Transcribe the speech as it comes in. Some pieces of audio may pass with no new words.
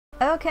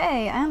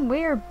Okay, and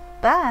we're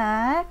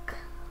back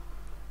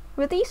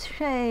with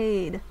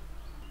Eastshade.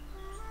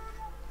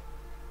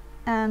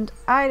 And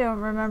I don't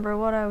remember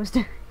what I was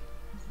doing.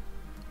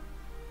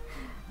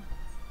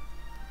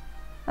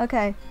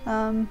 Okay,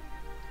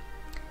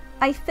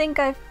 I think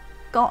I've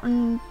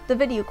gotten the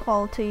video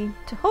quality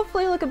to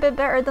hopefully look a bit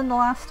better than the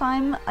last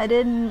time.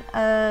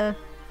 I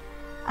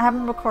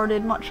haven't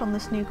recorded much on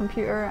this new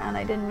computer, and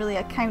I didn't really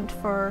account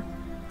for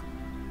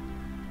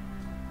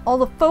all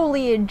the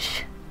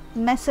foliage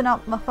messing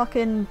up my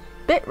fucking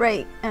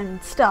bitrate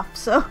and stuff,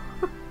 so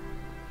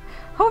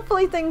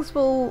hopefully things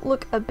will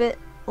look a bit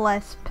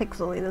less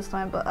pixely this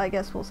time, but I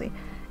guess we'll see.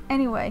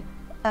 Anyway,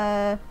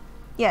 yeah,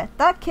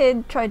 that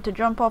kid tried to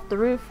jump off the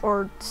roof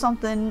or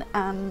something,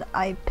 and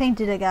I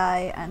painted a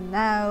guy, and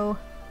now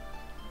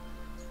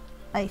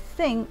I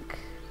think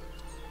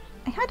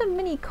I had a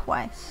mini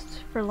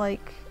quest for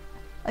like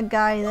a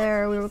guy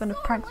there. We were gonna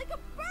prank. Like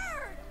a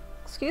bird.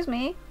 Excuse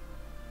me?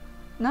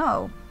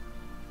 No.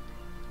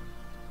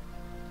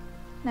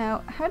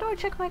 Now, how do I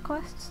check my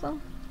quests though?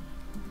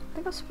 I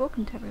think I've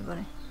spoken to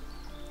everybody.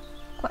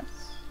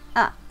 Quests.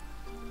 Ah.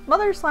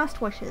 Mother's last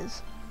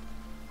wishes.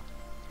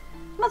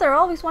 Mother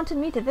always wanted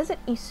me to visit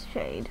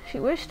Eastshade. She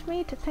wished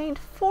me to paint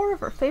 4 of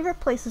her favourite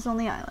places on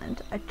the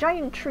island. A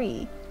giant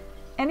tree,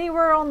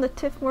 anywhere on the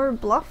Tifmur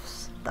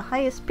Bluffs, the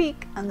highest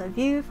peak, and the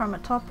view from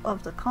atop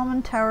of the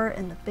common tower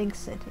in the big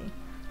city.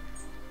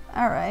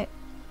 Alright.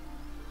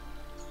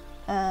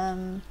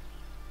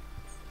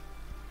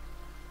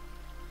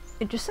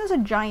 It just says a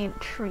giant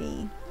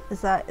tree.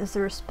 Is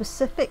there a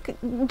specific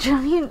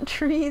giant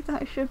tree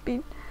that I should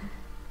be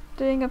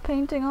doing a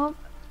painting of?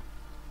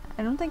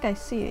 I don't think I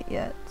see it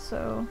yet,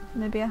 so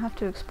maybe I have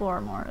to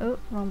explore more. Oh,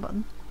 wrong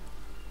button.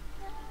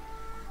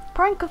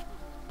 Prank of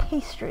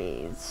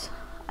pastries.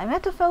 I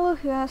met a fellow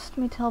who asked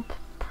me to help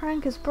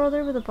prank his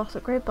brother with a box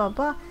of grape blah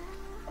blah.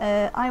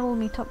 I will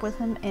meet up with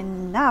him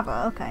in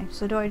Nava. Okay,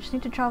 so do I just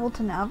need to travel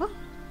to Nava?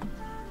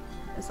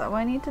 Is that what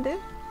I need to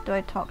do? Do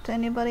I talk to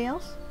anybody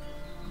else?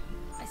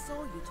 I saw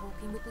you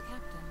talking with the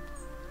captain.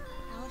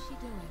 How is she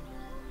doing?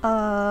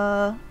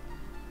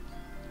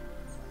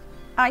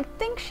 I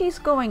think she's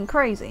going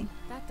crazy.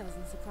 That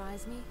doesn't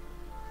surprise me.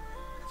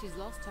 She's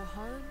lost her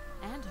home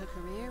and her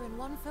career in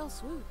one fell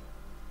swoop.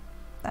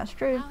 That's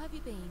true. How have you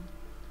been?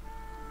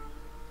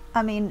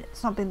 I mean,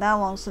 it's not been that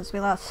long since we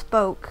last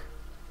spoke.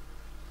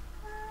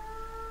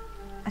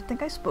 I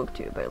think I spoke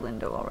to you about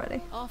Lindo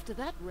already. After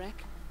that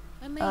wreck,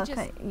 I may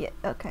Okay, yeah,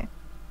 okay.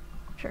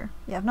 Sure.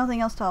 You have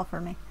nothing else to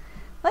offer me.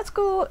 Let's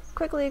go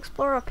quickly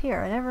explore up here.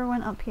 I never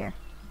went up here.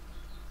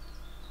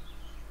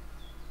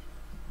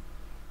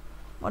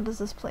 What does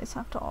this place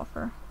have to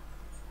offer?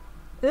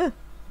 Ugh!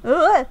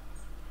 Ugh!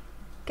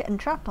 Getting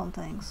trapped on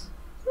things.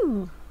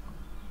 Ooh.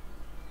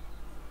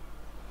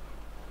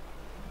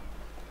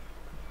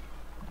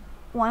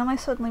 Why am I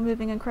suddenly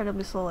moving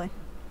incredibly slowly?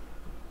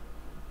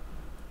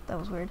 That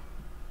was weird.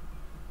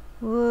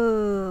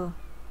 Whoa.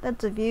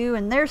 That's a view,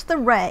 and there's the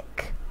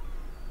wreck.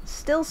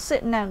 Still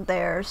sitting out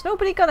there. Is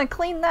nobody gonna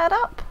clean that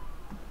up?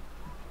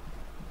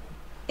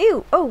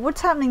 Ew! Oh,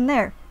 what's happening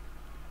there?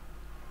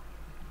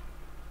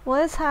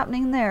 What is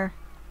happening there?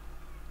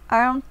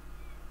 I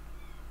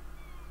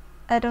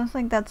don't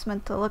think that's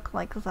meant to look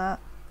like that.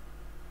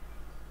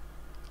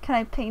 Can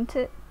I paint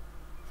it?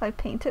 If I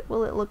paint it,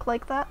 will it look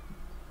like that?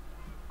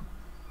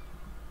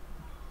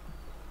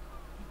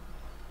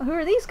 Who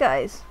are these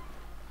guys?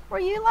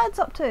 What are you lads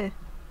up to?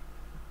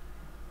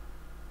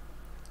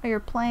 Oh, you're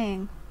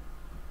playing.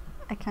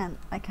 I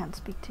can't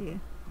speak to you.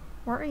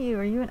 What are you?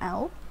 Are you an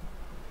owl?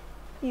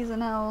 He's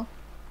an owl.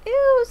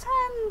 Ew, his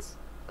hands!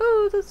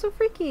 Ooh, that's so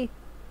freaky.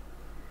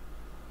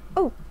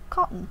 Oh,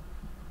 cotton.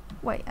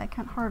 Wait, I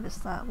can't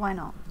harvest that. Why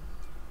not?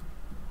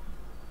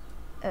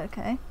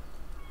 Okay.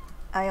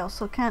 I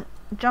also can't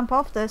jump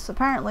off this.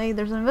 Apparently,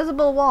 there's an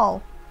invisible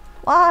wall.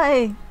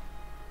 Why?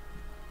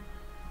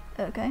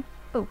 Okay.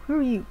 Oh, who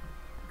are you?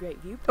 great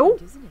viewpoint,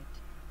 Oh. isn't it?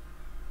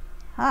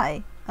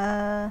 Hi.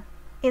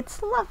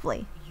 It's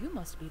lovely. You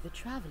must be the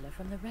traveler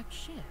from the wrecked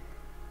ship.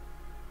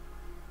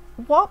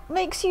 What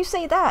makes you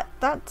say that?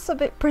 That's a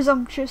bit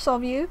presumptuous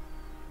of you.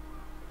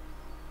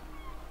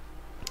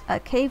 A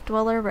cave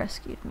dweller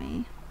rescued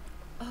me.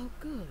 Oh,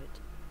 good.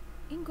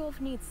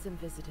 Ingolf needs some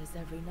visitors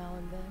every now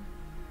and then.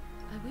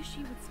 I wish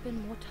he would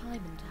spend more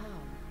time in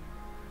town,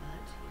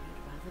 but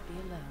he'd rather be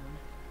alone.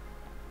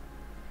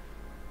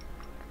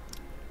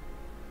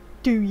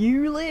 Do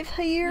you live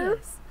here?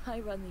 Yes, I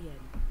run the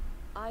inn.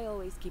 I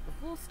always keep a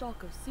full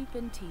stock of soup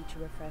and tea to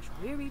refresh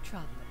weary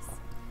travelers.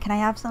 Can I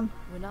have some?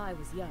 When I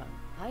was young,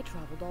 I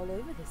traveled all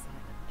over this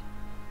island.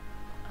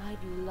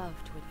 I'd love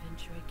to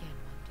adventure again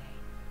one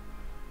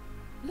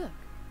day. Look,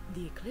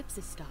 the eclipse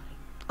is starting.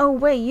 Oh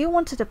wait, you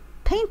wanted a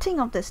painting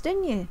of this,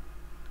 didn't you?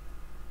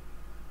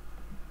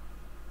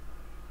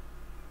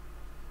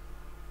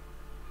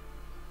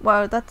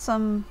 Wow, that's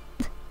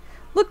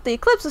Look, the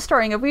eclipse is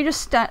starting. Have we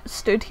just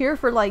stood here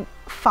for like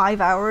 5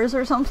 hours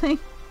or something?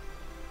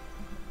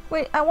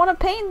 Wait, I want to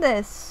paint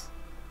this.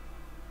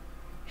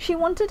 She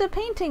wanted a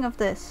painting of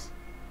this.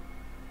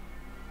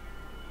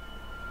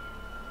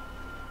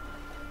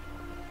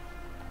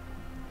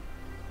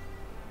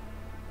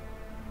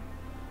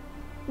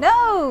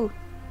 No!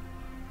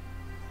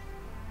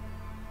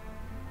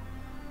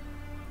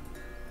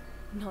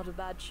 Not a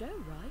bad show,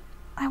 right?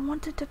 I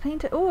wanted to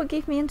paint it. Oh, it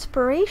gave me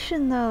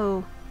inspiration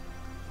though.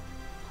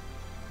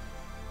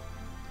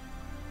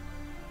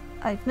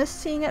 I've missed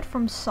seeing it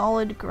from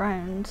solid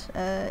ground.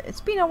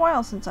 It's been a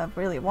while since I've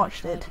really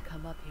watched I it. try to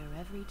come up here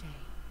every day.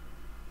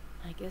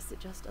 I guess it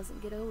just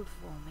doesn't get old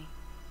for me.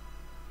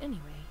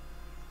 Anyway,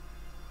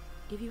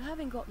 if you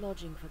haven't got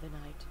lodging for the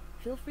night,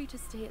 feel free to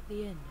stay at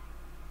the inn.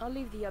 I'll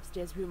leave the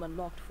upstairs room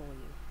unlocked for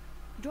you.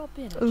 Drop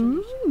in at your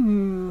leisure.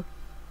 Ooh.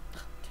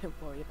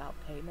 Don't worry about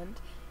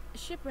payment.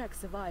 Shipwreck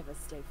survivors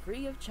stay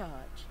free of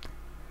charge.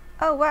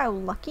 Oh wow,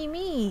 lucky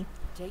me.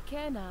 Take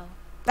care now.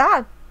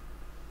 Ah!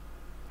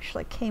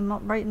 Actually came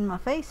up right in my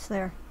face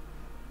there.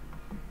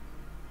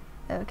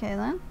 Okay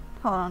then.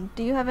 Hold on.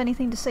 Do you have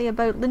anything to say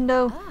about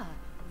Lindo? Ah,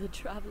 the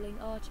traveling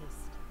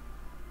artist.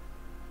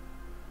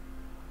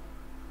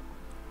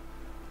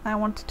 I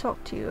want to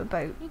talk to you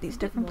about It's these a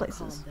bit different more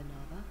places. calm than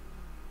Nava.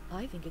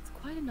 I think it's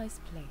quite a nice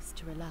place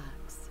to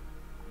relax.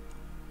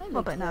 I What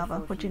lived about here Nava? for a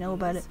What do you few know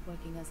about years, it?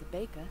 Working as a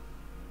baker,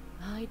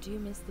 I do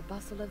miss the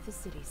bustle of the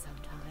city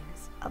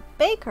sometimes. A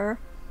baker?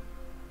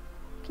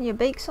 Can you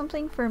bake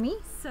something for me?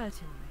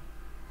 Certainly.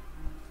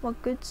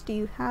 What goods do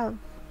you have?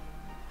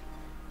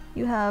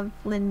 You have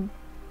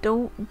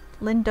Lindoian,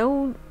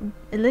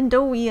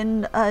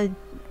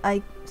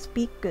 I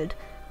speak good.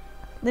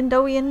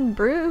 Lindoian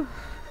brew?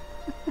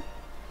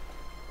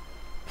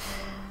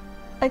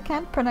 I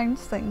can't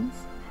pronounce things.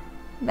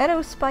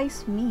 Meadow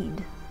spice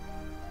mead.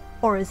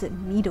 Or is it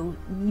meadow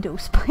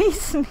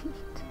spice mead?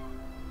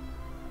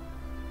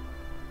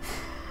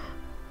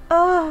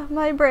 Ah,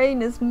 my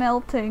brain is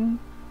melting.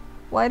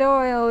 Why do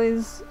I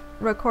always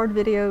record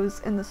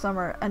videos in the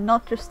summer and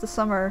not just the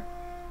summer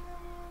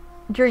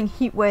during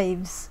heat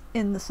waves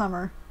in the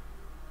summer?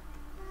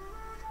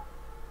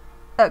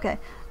 Okay,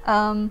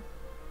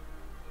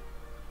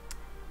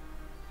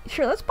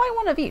 sure, let's buy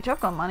one of each.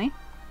 I've got money.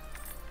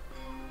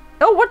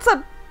 Oh, what's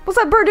that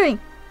bird doing?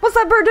 What's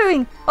that bird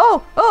doing?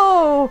 Oh,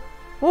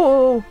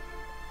 whoa.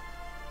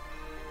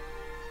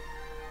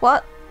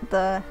 What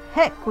the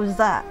heck was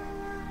that?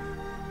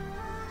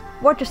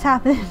 What just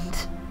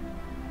happened?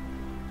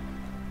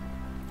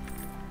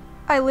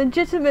 I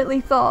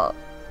legitimately thought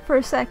for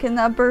a second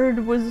that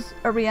bird was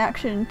a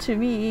reaction to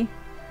me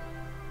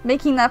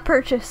making that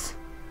purchase.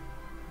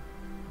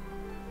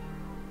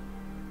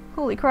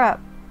 Holy crap.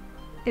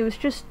 It was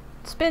just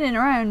spinning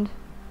around.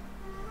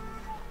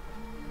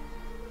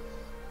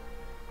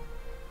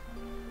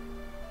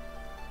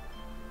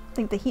 I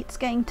think the heat's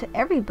getting to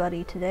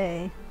everybody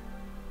today.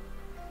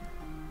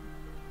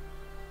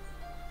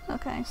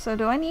 Okay, so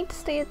do I need to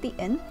stay at the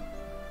inn?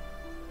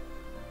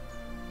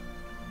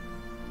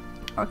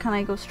 Or can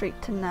I go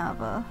straight to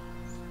Nava?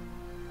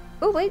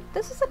 Oh wait,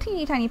 this is a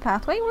teeny tiny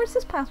pathway. Where's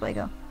this pathway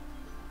go?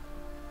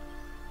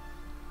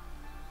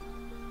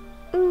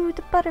 Ooh,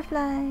 the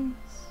butterflies!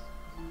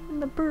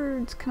 And the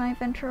birds. Can I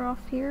venture off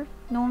here?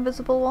 No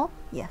invisible wall?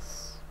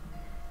 Yes.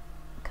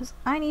 Because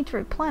I need to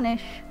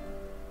replenish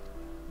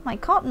my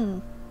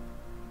cotton.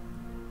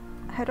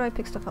 How do I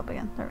pick stuff up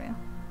again? There we go.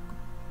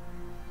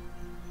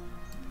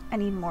 I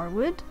need more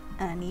wood,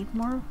 and I need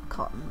more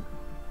cotton.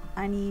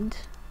 I need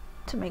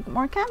to make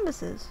more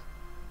canvases.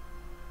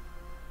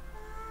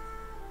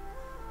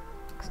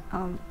 'Cause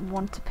I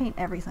want to paint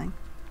everything.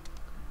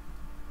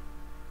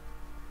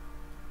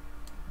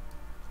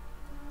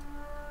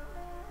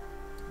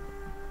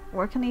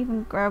 Where can I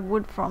even grab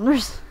wood from?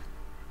 There's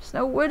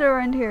no wood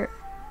around here.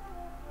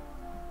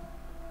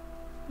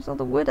 Where's all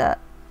the wood at?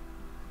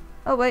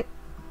 Oh wait,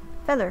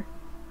 feather.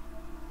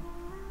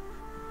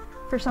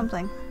 For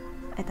something,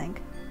 I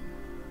think.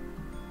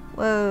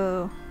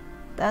 Whoa,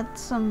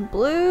 that's some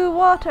blue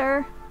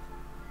water.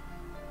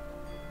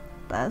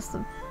 That's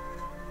the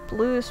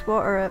bluest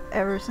water I've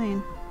ever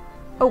seen.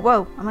 Oh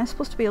whoa, am I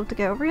supposed to be able to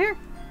get over here?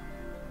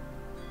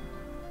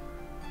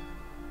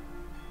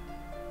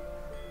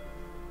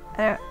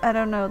 I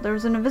don't know, there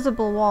was an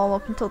invisible wall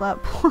up until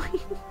that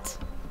point.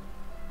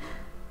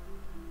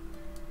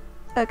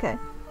 Okay,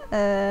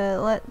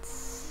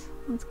 let's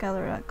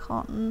gather that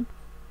cotton.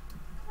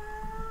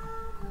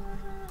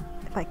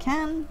 If I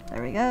can,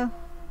 there we go.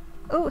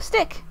 Oh, a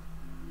stick!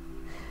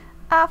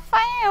 I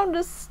found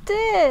a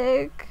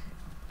stick!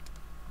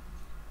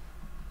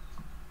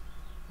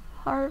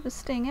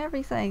 Harvesting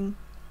everything.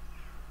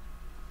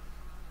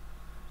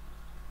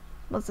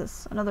 What's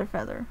this? Another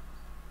feather.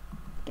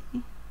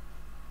 Okay.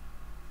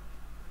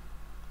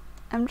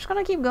 I'm just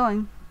gonna keep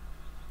going.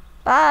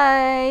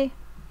 Bye!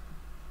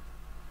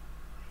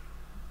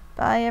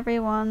 Bye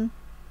everyone.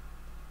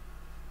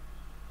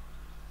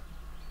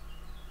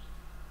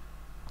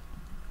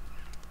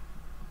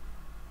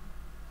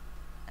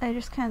 I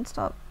just can't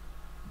stop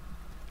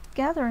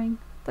gathering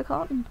the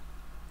cotton.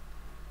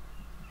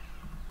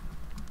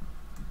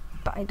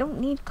 But I don't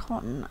need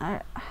cotton.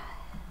 I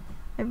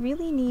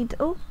really need...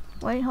 Oh,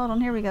 wait, hold on,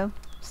 here we go.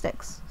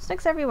 Sticks.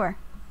 Sticks everywhere.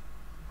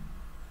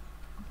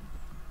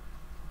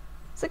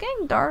 Is it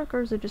getting dark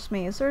or is it just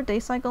me? Is there a day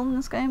cycle in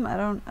this game? I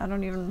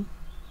don't even...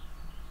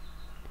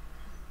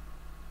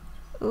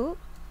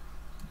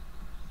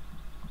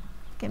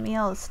 me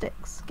all the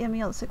sticks. Give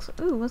me all the sticks.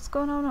 Ooh, what's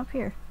going on up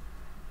here?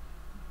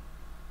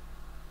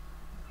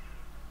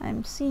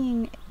 I'm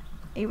seeing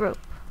a rope.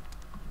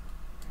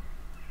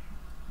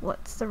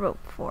 What's the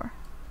rope for?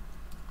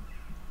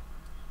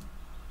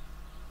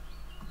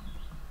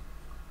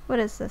 What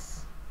is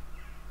this?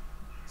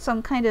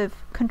 Some kind of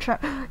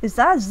Is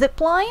that a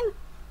zip line?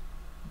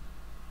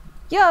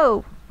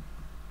 Yo!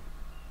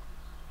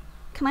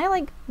 Can I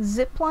like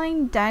zip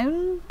line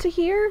down to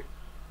here?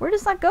 Where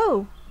does that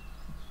go?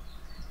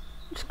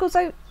 It just goes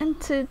out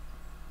into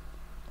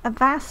a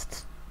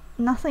vast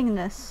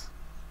nothingness.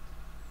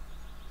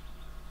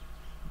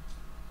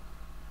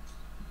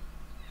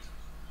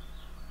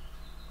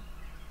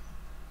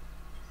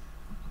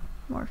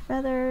 More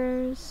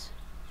feathers.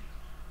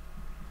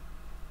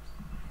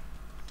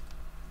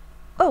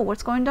 Oh,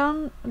 what's going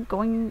on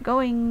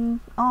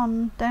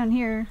down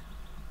here?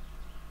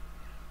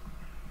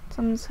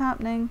 Something's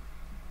happening.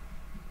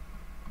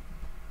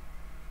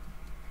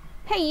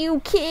 Hey,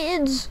 you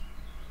kids!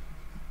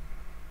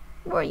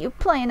 Where are you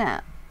playing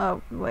at?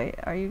 Oh wait,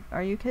 are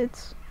you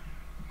kids?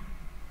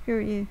 Who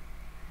are you?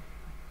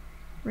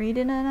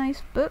 Reading a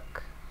nice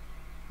book?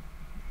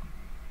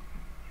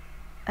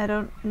 I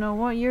don't know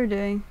what you're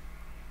doing.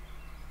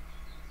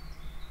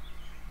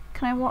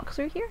 Can I walk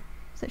through here?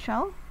 Is it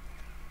shallow?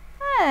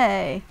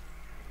 Hey!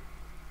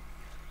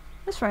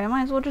 That's right, I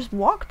might as well just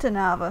walk to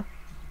Nava.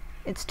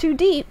 It's too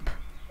deep.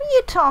 What are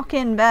you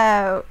talking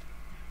about?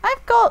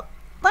 I've got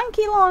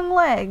lanky long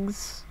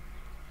legs.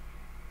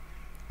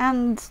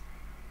 And...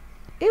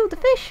 Ew, the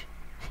fish!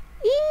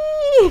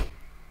 Eee!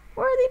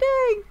 What are they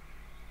doing?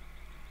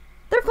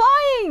 They're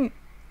flying!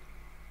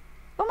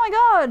 Oh my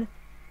god!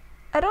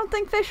 I don't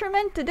think fish are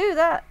meant to do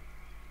that.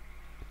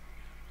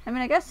 I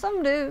mean, I guess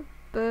some do,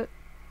 but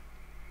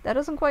that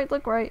doesn't quite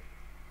look right.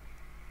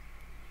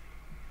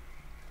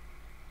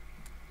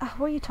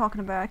 What are you talking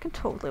about? I can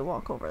totally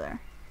walk over there.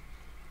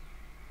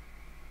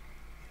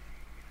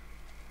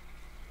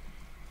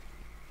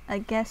 I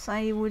guess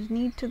I would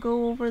need to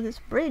go over this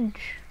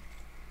bridge.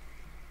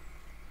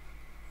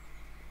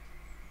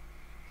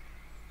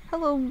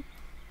 Hello,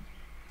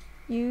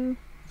 you.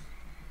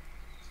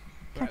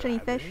 Catch any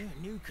fish?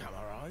 Newcomer,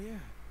 are you?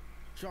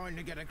 Trying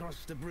to get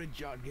across the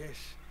bridge, I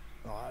guess.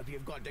 I hope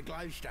you've got the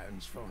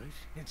glowstones for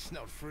it. It's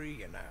not free,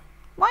 you know.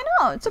 Why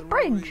not? It's a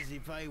bridge. Easy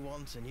pay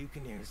once, and you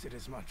can use it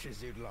as much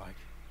as you'd like.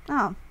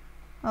 Oh,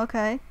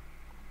 okay.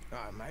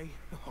 Mate,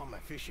 I'm a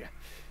fisher.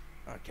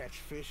 I catch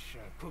fish,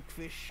 I cook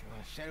fish,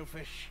 I sell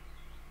fish.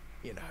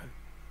 You know,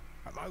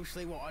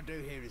 mostly what I do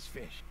here is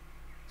fish.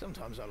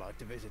 Sometimes I like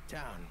to visit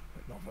town,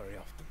 but not very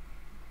often.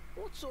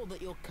 What's all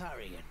that you're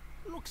carrying?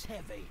 Looks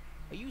heavy.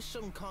 Are you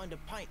some kind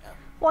of painter?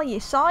 Why,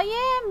 yes I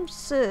am,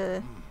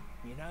 sir.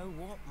 You know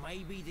what?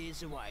 Maybe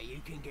there's a way you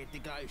can get the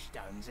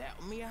glowstones out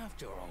of me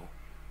after all.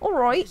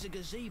 Alright. There's a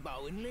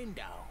gazebo in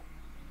Lindau.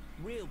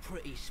 Real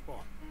pretty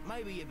spot.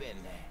 Maybe you've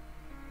been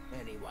there.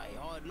 Anyway,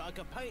 I'd like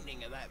a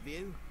painting of that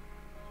view.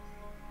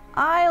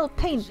 I'll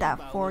paint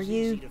that for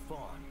you. Easy to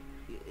find.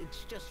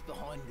 It's just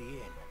behind the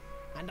inn.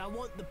 And I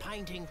want the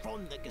painting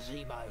from the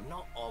gazebo,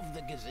 not of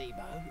the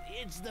gazebo.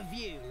 It's the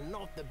view,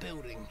 not the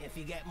building, if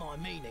you get my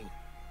meaning.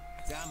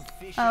 Damn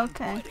fish ain't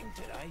biting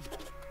today.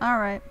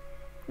 Alright.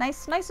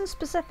 Nice and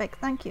specific,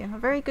 thank you. A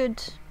very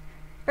good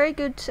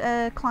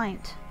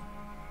client.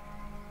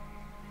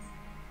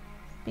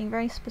 Being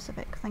very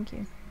specific, thank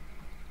you.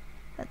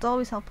 That's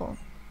always helpful.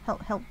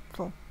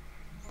 Helpful.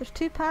 There's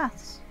two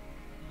paths.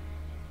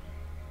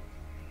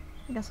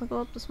 I guess I'll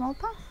go up the small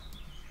path.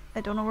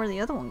 I don't know where the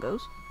other one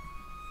goes.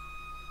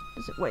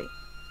 Does it? Wait.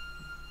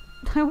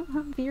 I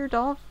veered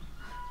off.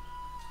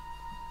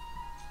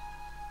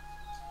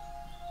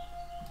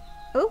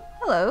 Oh,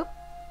 hello.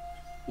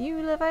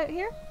 You live out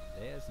here?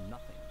 There's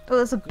nothing. Oh,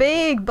 there's a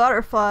big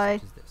butterfly.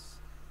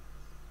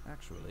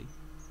 Actually,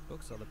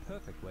 books are the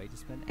perfect way to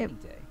spend any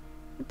day.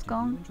 It's Do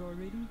gone. you enjoy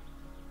reading?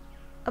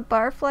 A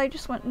butterfly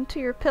just went into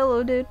your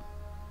pillow, dude.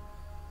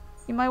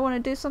 You might want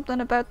to do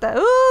something about that.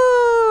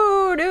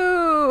 Ooh,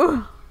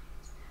 no.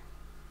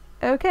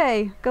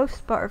 Okay,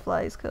 ghost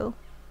butterflies, cool.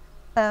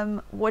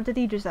 What did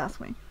he just ask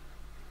me?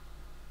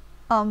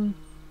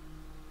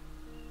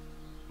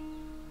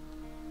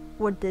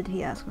 What did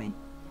he ask me?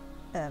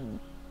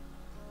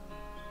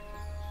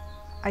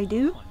 I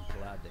do? I'm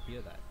glad to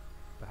hear that.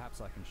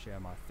 Perhaps I can share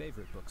my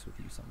favorite books with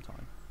you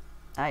sometime.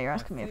 Ah, you're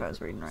asking me if I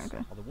was reading right,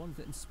 okay. Are the ones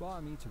that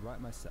inspire me to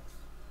write myself.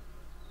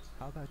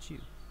 How about you?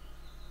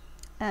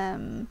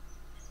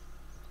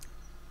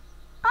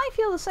 I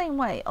feel the same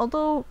way,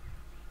 although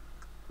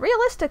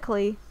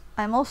realistically,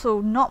 I'm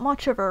also not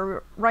much of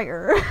a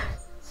writer,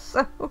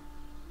 so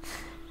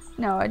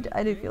no, I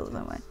do feel the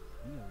same way.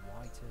 Me a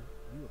writer,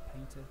 you a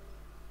painter.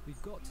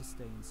 We've got to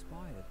stay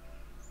inspired.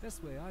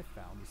 Best way I've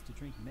found is to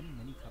drink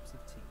many cups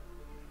of tea.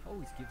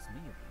 Always gives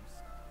me a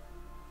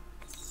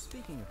boost.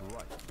 Speaking of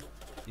writing,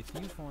 if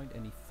you find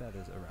any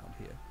feathers around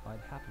here,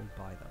 I'd happily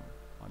buy them.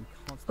 I'm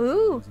constantly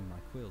losing my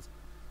quills.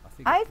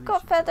 I've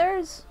got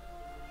feathers.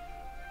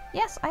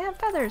 Yes, I have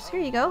feathers.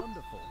 Here you go.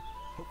 Wonderful.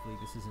 Hopefully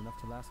this is enough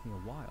to last me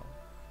a while.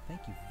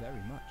 Thank you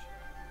very much.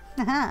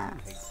 Aha!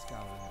 I hate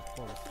scouring the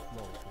forest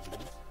floor for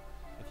these.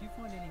 If you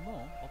find any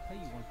more, I'll pay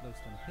you one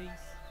glowstone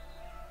apiece.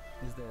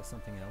 Is there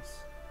something else?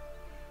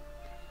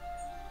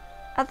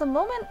 At the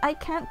moment, I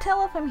can't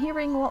tell if I'm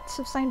hearing lots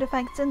of sound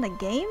effects in the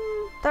game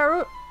that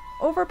are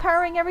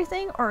overpowering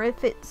everything, or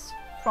if it's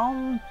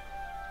from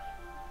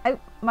out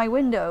my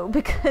window,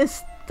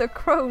 because the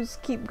crows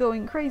keep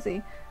going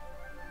crazy.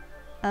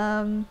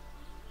 Can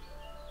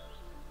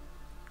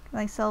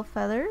I sell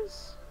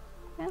feathers?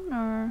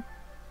 Or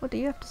what do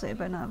you have to say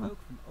about Nava?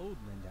 Folk from Old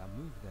Lindau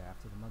moved there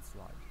after the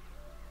mudslide.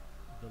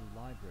 The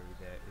library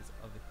there is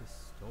of a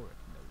historic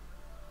note.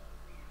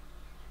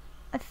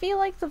 I feel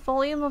like the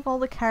volume of all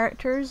the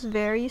characters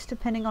varies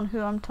depending on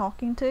who I'm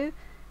talking to,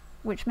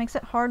 which makes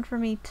it hard for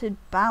me to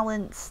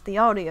balance the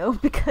audio,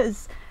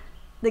 because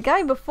the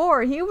guy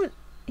before, he was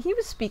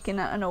speaking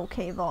at an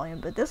okay volume,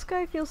 but this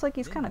guy feels like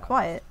he's kind of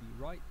quiet. Used to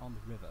be right on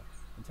the river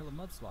until a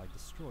mudslide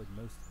destroyed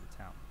most of the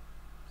town.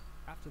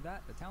 After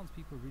that, the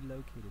townspeople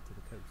relocated to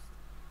the coast.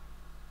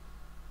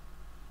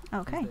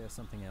 Okay. Is there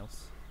something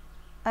else?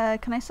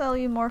 Can I sell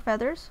you more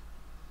feathers?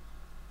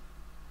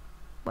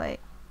 Wait.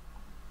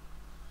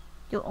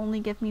 You'll only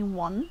give me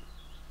one?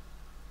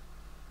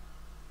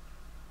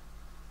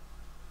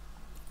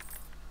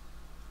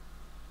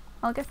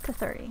 I'll get to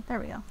 30. There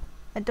we go.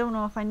 I don't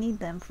know if I need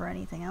them for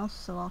anything else,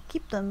 so I'll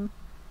keep them.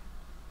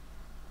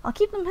 I'll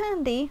keep them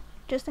handy,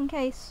 just in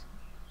case.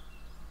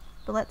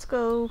 But let's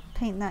go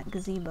paint that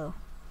gazebo.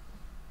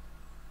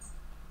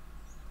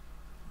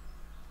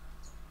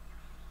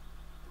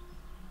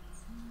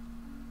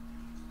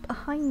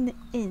 Behind the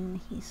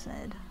inn, he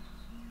said.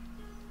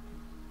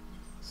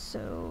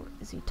 So,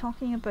 is he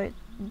talking about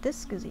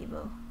this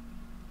gazebo?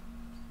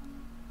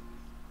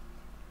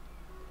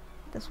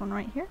 This one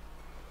right here?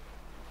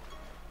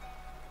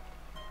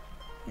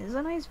 There's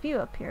a nice view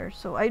up here,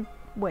 so I'd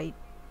wait.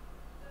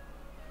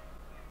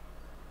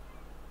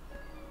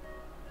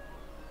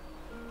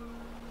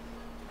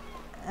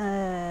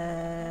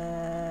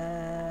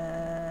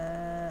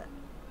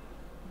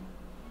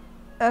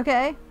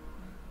 Okay.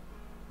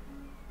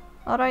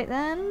 Alright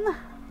then.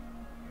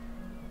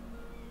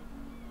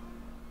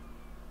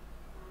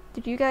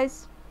 Did you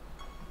guys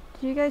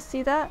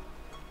see that?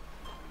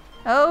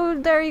 Oh,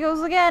 there he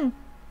goes again!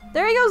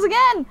 There he goes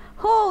again!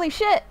 Holy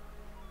shit!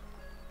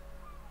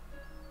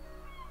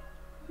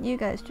 You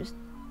guys just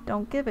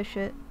don't give a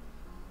shit.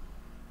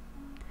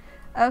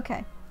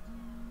 Okay.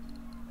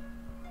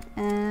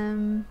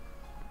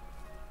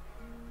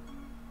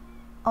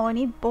 Oh, I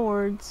need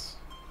boards.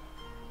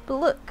 But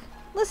look,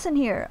 listen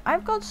here.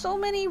 I've got so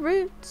many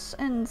roots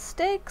and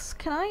sticks.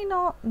 Can I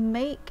not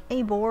make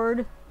a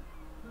board?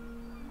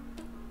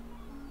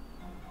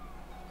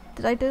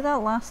 Did I do that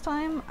last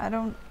time? I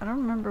don't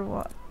remember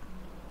what.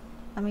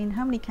 I mean,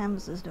 how many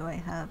canvases do I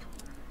have?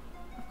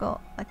 I've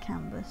got a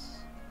canvas.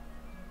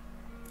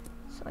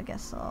 So I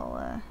guess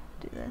I'll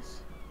do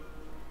this.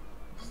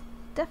 There's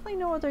definitely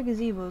no other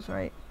gazebos,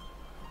 right?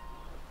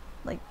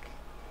 Like,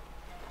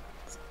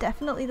 it's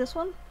definitely this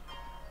one?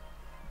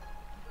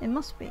 It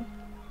must be.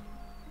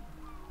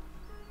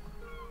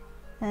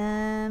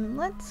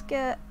 Let's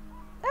get...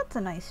 That's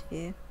a nice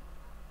view.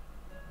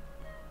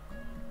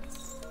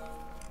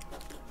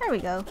 There we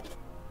go.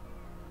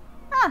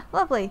 Ah,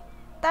 lovely.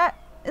 That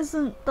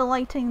isn't the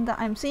lighting that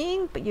I'm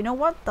seeing, but you know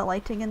what? The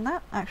lighting in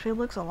that actually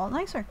looks a lot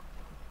nicer.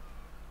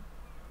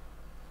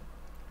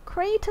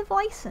 Creative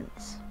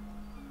license.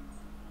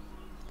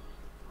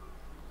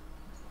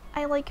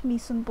 I like me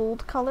some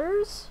bold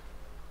colors.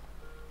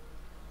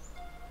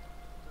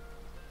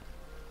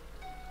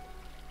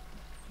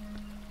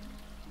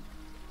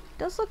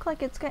 Does look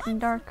like it's getting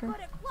darker.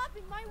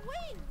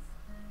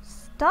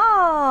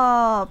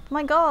 Stop!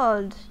 My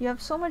god, you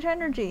have so much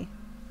energy.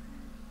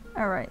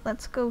 Alright,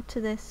 let's go to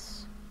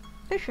this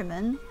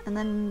fisherman, and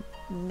then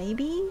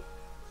maybe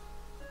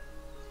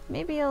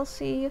I'll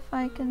see if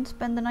I can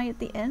spend the night at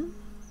the inn.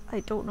 I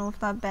don't know if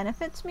that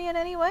benefits me in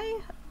any way,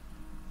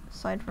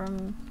 aside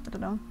from, I don't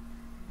know,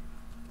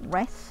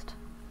 rest.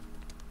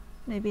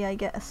 Maybe I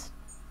get a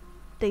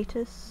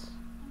status.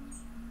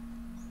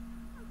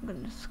 I'm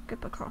gonna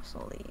skip across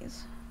all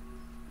these.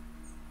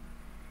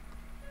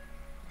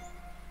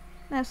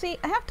 Now see,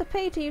 I have to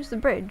pay to use the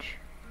bridge.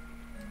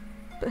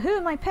 But who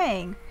am I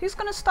paying? Who's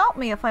gonna stop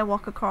me if I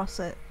walk across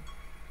it?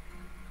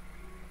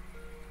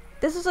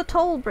 This is a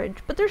toll bridge,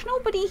 but there's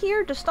nobody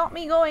here to stop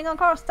me going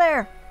across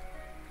there.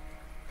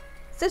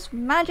 Is this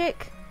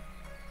magic?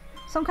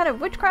 Some kind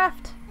of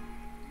witchcraft?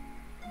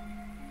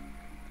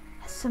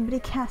 Has somebody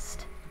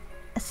cast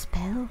a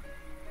spell?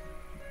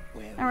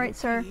 Well, alright,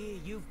 sir.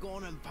 You've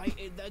gone and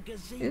painted the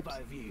gazebo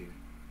view.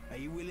 Are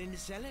you willing to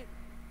sell it?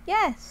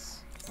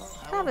 Yes. Well,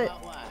 Have it.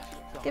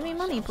 Got Give me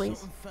money, myself please.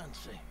 something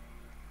fancy.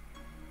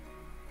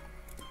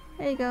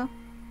 There you go.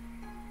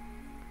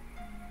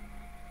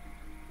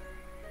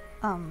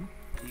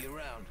 See you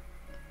around.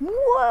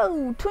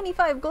 Whoa!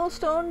 25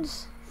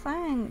 glowstones.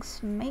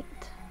 Thanks, mate.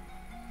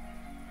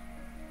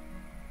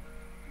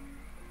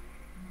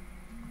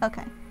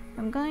 Okay.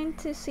 I'm going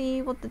to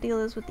see what the deal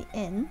is with the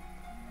inn.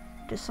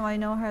 Just so I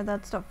know how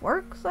that stuff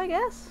works, I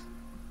guess.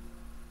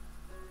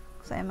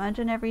 Because I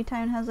imagine every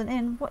town has an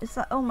inn. What is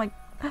that? Oh my...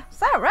 Is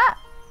that a rat?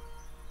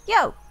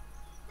 Yo!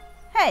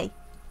 Hey!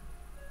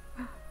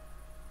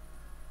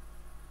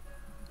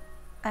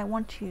 I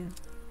want you.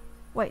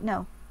 Wait,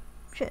 no.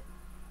 Shit.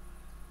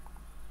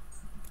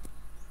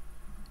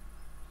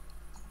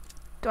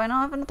 Do I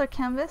not have another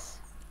canvas?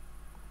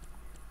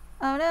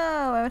 Oh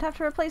no, I would have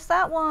to replace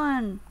that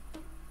one!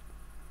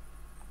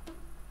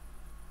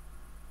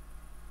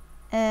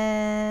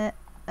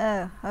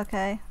 Oh,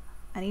 okay.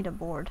 I need a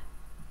board.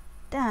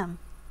 Damn.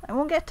 I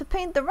won't get to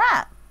paint the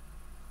rat!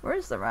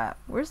 Where's the rat?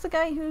 Where's the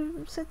guy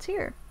who sits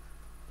here?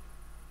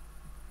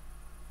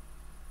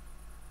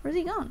 Where's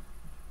he gone?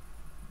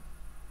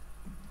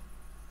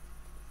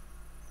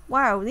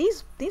 Wow,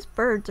 these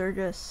birds are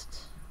just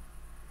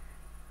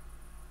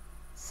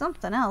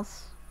something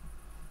else.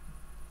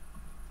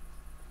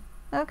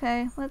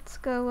 Okay, let's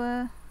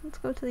go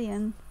to the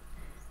end.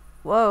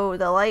 Whoa,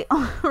 the light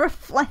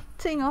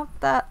reflecting off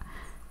that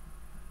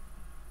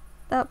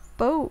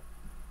boat.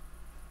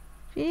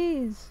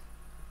 Jeez.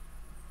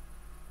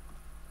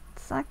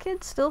 Is that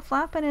kid still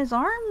flapping his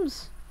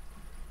arms?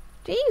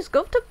 Jeez,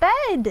 go to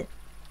bed!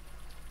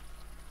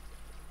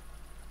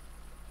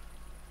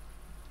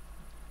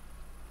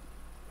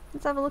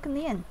 Let's have a look in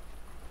the inn.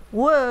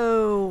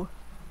 Whoa!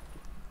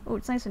 Oh,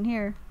 it's nice in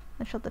here.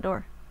 Let's shut the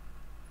door.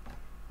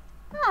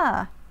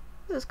 Ah,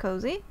 this is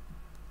cozy.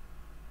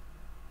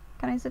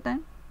 Can I sit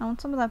down? I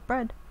want some of that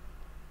bread.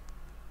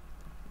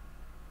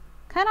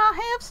 Can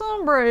I have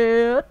some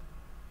bread?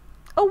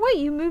 Oh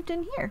wait, you moved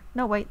in here.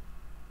 No wait,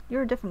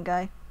 you're a different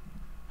guy.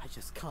 I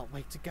just can't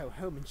wait to go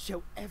home and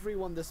show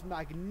everyone this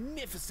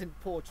magnificent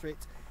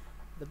portrait.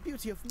 The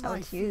beauty of Oh, my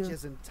it's you.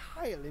 features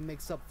entirely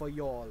makes up for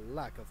your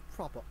lack of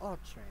proper art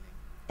training.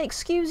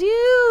 Excuse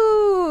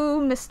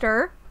you,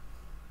 mister.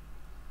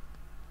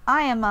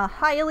 I am a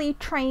highly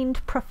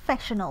trained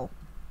professional.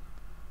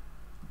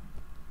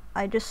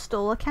 I just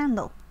stole a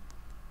candle.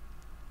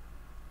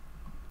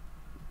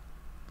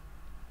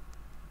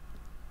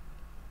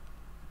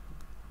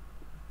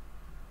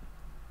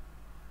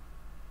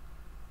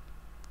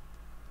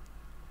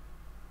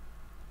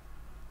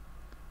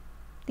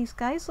 These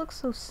guys look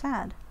so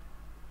sad.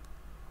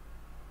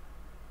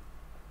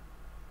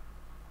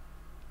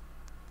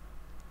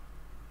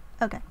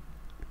 Okay.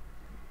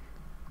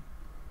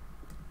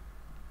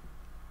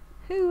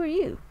 Who are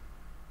you?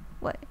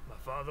 What? My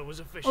father was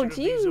a fisher Oh, of it's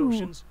these you.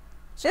 oceans.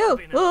 So Ew, I've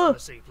been out ugh. on the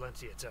sea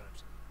plenty of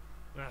times.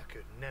 I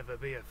could never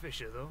be a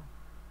fisher though.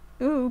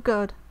 Ooh,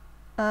 good.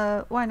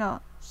 Why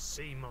not?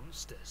 Sea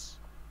monsters.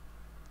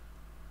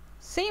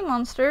 Sea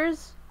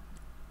monsters?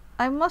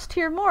 I must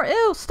hear more.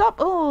 Ew, stop!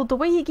 Oh, the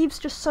way he keeps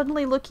just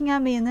suddenly looking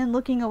at me and then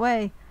looking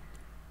away.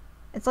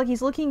 It's like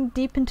he's looking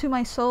deep into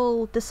my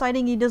soul,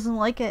 deciding he doesn't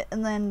like it,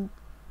 and then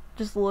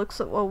just looks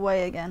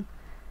away again.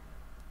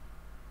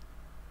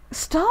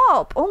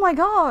 Stop! Oh my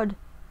god!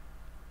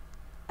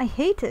 I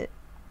hate it.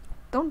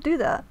 Don't do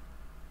that.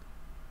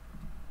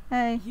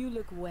 Hey. You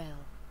look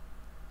well.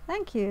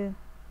 Thank you.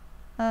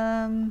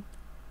 I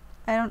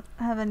don't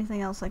have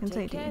anything else I can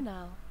say Take to care you.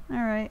 now.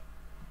 Alright.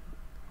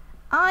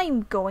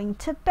 I'm going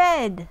to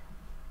bed!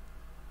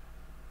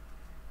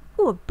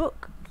 Ooh, a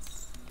book.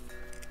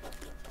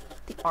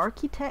 The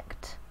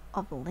Architect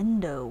of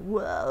Lindo.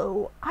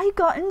 Whoa! I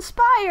got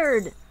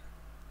inspired!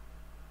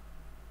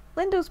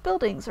 Lindo's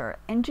buildings are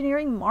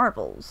engineering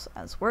marvels,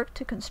 as work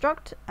to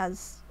construct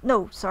as...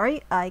 No,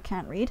 sorry, I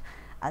can't read.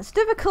 As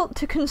difficult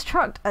to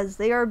construct as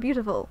they are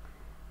beautiful.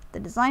 The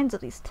designs of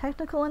these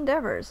technical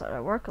endeavors are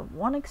a work of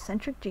one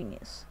eccentric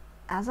genius,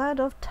 Azad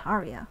of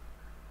Taria.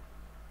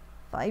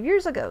 5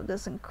 years ago,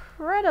 this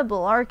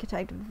incredible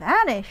architect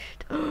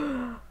vanished.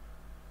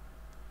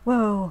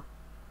 Whoa.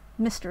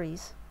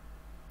 Mysteries.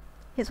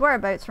 His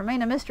whereabouts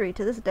remain a mystery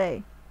to this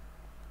day.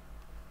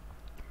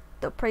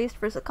 Though praised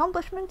for his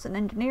accomplishments in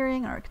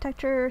engineering and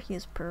architecture, he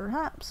is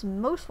perhaps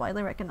most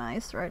widely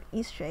recognized throughout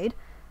Eastshade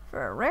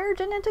for a rare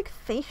genetic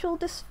facial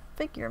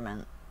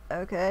disfigurement.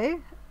 Okay,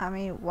 I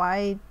mean,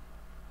 why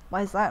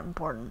is that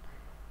important?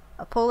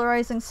 A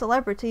polarizing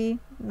celebrity,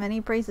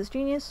 many praise his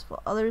genius,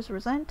 while others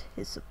resent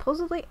his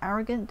supposedly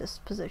arrogant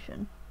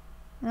disposition.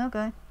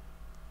 Okay.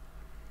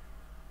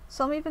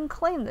 Some even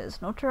claim that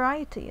his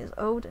notoriety is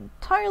owed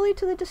entirely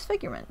to the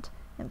disfigurement,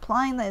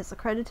 implying that his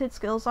accredited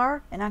skills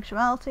are, in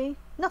actuality,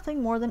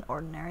 nothing more than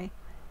ordinary.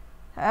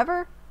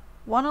 However,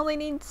 one only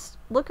needs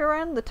look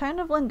around the town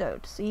of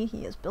Lindo to see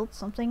he has built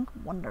something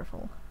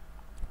wonderful.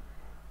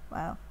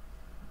 Wow.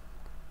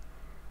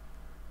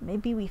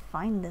 Maybe we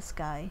find this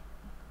guy.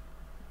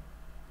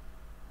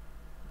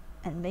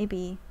 And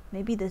maybe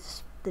the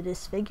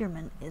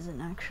disfigurement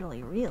isn't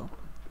actually real.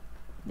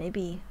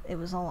 Maybe it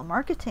was all a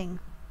marketing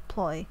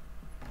ploy.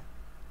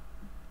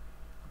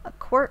 A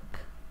quirk.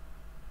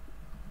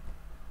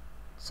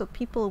 So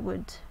people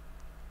would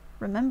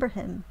remember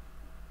him.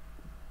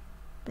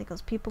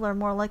 Because people are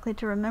more likely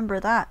to remember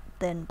that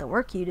than the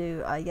work you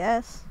do, I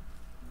guess.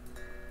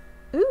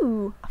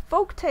 Ooh, a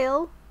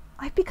folktale!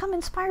 I've become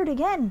inspired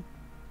again!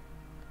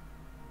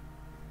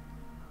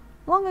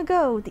 Long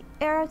ago, the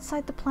air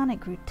outside the planet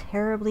grew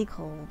terribly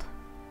cold.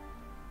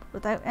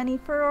 Without any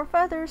fur or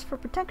feathers for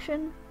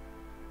protection,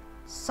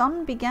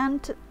 Sun began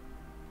to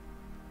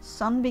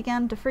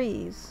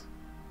freeze.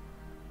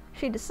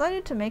 She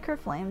decided to make her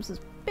flames as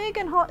big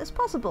and hot as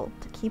possible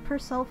to keep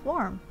herself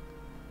warm.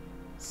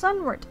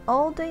 Sun worked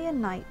all day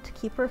and night to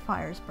keep her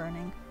fires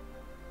burning.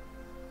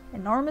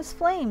 Enormous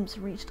flames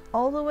reached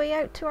all the way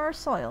out to our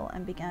soil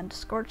and began to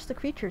scorch the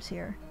creatures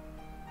here.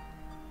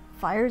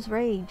 Fires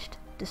raged,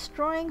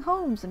 destroying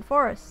homes and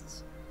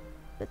forests,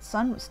 but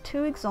Sun was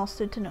too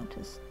exhausted to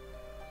notice.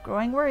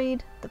 Growing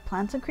worried, the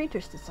plants and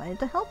creatures decided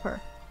to help her.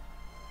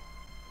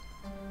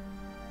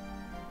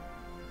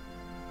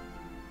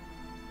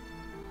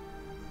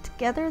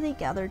 Together they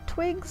gathered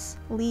twigs,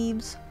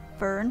 leaves,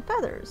 fur, and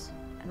feathers,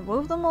 and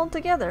wove them all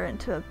together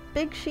into a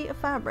big sheet of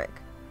fabric.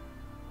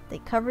 They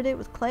covered it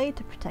with clay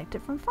to protect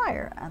it from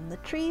fire, and the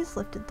trees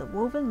lifted the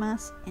woven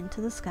mass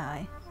into the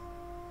sky.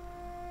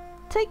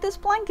 "Take this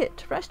blanket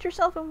to rest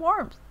yourself in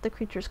warmth," the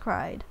creatures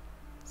cried.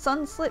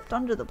 Sun slipped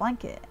under the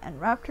blanket and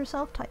wrapped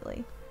herself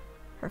tightly.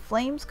 Her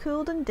flames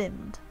cooled and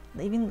dimmed,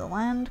 leaving the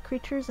land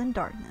creatures in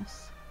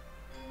darkness.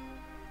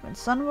 When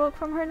Sun woke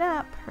from her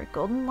nap, her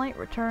golden light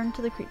returned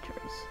to the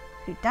creatures,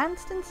 who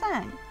danced and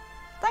sang,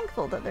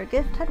 thankful that their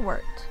gift had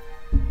worked.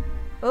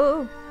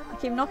 Oh, I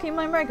keep knocking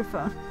my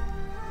microphone.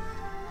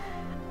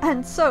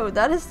 And so,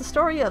 that is the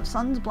story of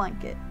Sun's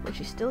blanket, which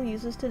she still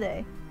uses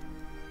today.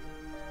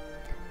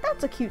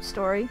 That's a cute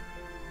story.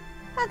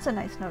 That's a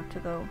nice note to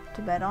go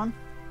to bed on.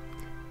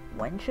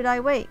 When should I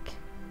wake?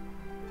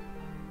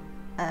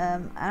 I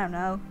don't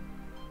know.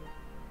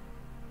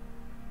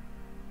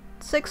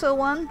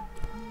 6:01?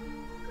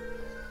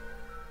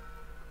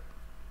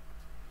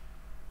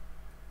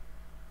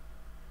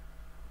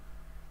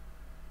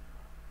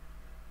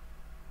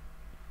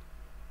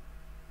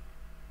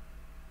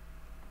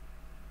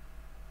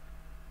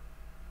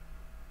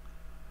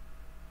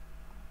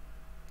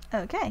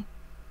 Okay.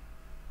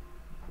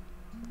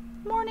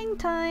 Morning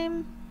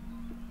time.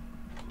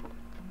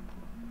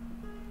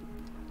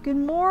 Good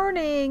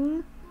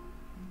morning.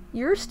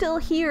 You're still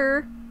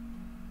here.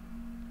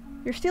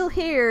 You're still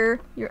here.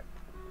 You're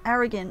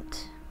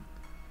arrogant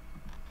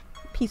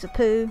piece of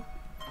poo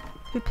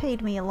who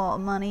paid me a lot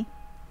of money.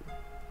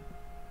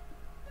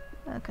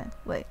 Okay,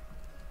 wait.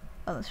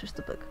 Oh, that's just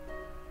the book.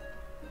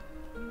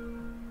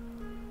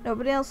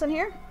 Nobody else in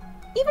here?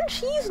 Even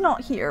she's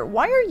not here.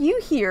 Why are you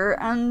here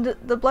and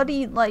the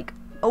bloody, like,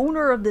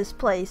 owner of this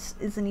place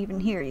isn't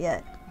even here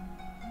yet?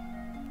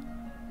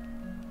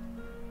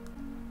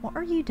 What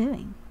are you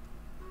doing?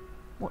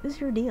 What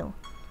is your deal?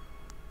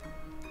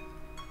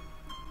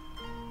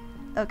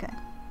 Okay.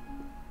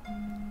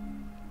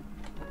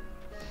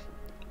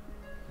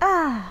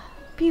 Ah,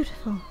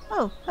 beautiful.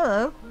 Oh,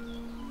 hello.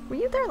 Were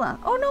you there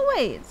last? Oh, no,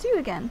 wait. It's you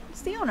again.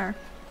 It's the owner.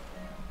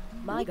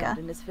 My Mika.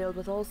 garden is filled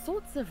with all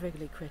sorts of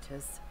wriggly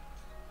critters.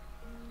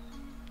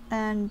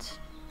 And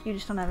you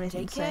just don't have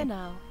anything Take to say. care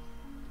now.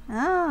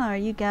 Ah, are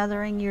you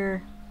gathering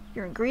your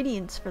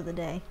ingredients for the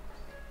day?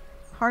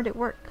 Hard at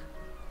work.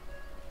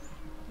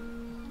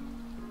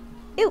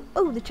 Ew!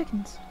 Oh, the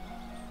chickens.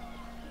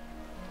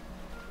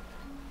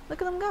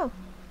 Look at them go.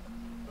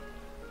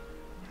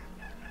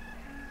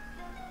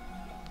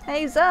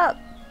 Hey, up!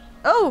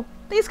 Oh,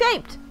 they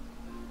escaped!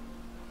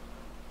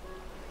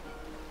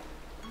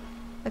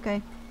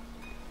 Okay.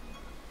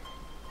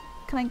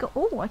 Can I go?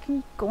 Oh, I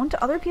can go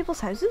into other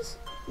people's houses?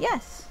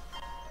 Yes.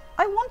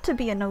 I want to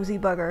be a nosy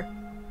bugger.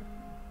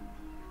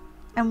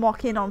 And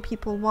walk in on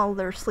people while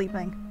they're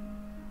sleeping.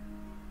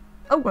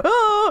 Oh,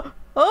 ah!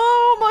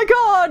 Oh my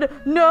god!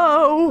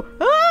 No!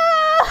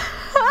 Ah!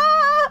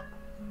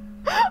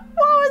 What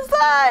was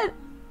that?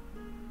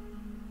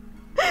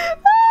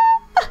 Ah!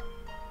 A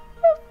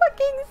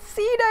fucking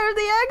scene out of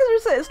The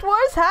Exorcist!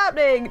 What is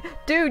happening?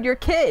 Dude, your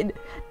kid!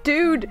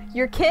 Dude,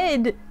 your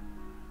kid!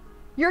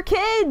 Your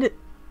kid!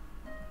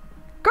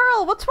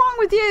 Girl, what's wrong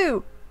with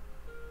you?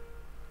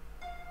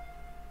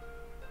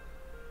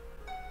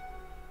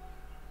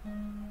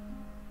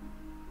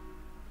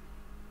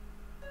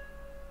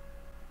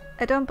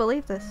 I don't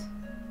believe this.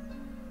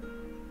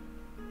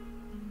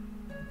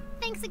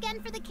 Thanks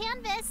again for the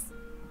canvas.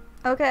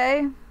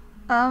 Okay.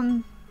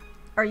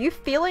 Are you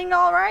feeling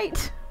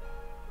alright?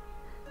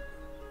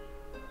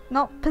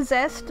 Not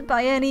possessed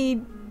by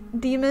any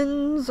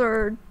demons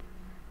or...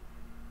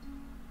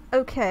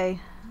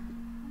 Okay.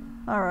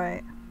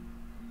 Alright.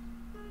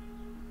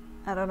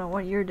 I don't know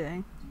what you're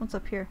doing. What's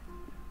up here?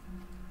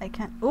 I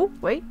can't... Oh,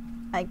 wait.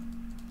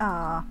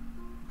 Thought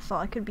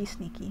I could be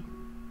sneaky.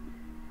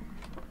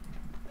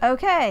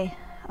 Okay.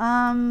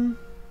 Well,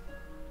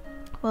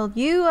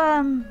 you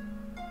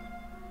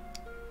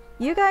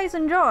guys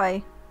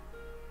enjoy.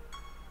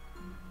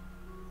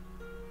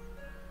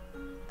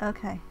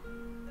 Okay.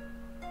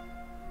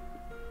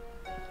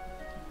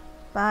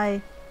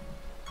 Bye.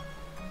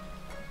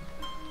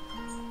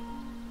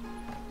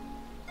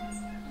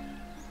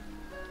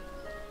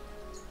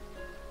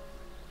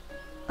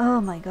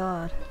 Oh my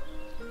god.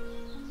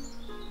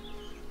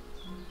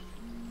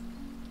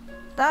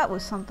 That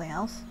was something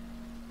else.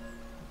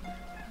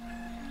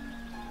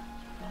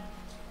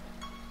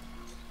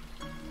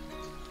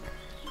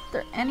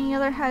 there any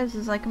other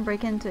houses I can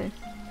break into?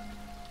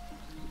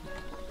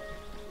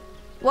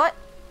 What?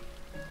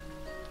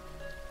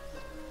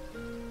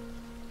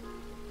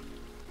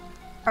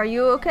 Are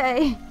you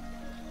okay?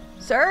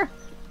 Sir?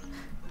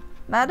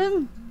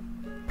 Madam?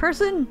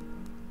 Person?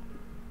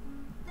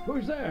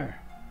 Who's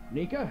there?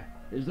 Nika?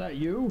 Is that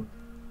you?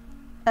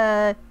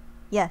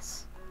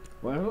 Yes.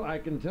 Well, I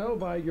can tell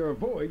by your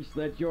voice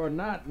that you're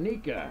not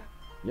Nika.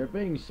 You're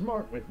being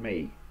smart with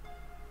me.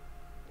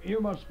 You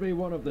must be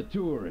one of the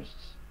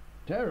tourists.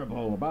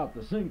 Terrible about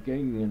the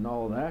sinking and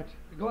all that.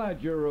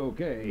 Glad you're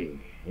okay.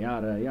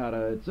 Yada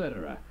yada,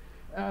 etc.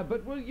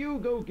 But will you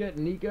go get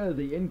Nika,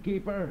 the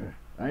innkeeper?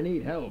 I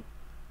need help.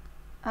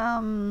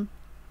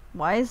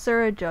 Why is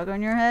there a jug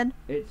on your head?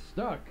 It's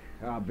stuck,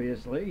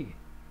 obviously.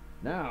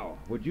 Now,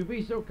 would you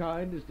be so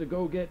kind as to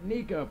go get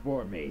Nika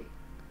for me?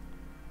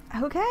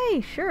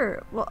 Okay,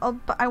 sure. Well,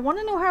 but I want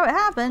to know how it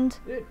happened.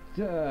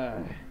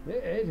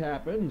 It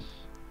happens.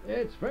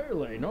 It's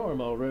fairly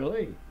normal,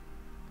 really.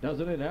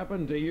 Doesn't it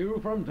happen to you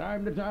from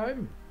time to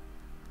time?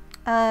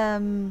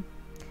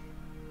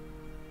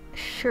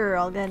 Sure,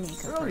 I'll get Nika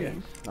for you.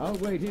 Brilliant. I'll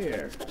wait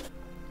here.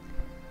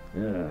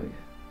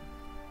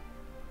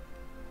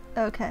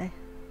 Okay.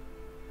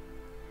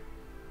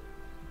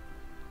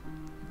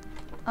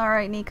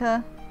 Alright,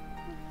 Nika.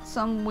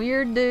 Some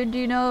weird dude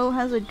you know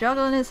has a jug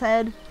on his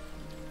head.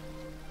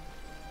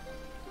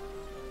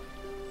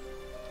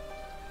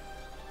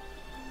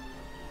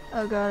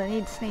 Oh god, I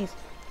need to sneeze.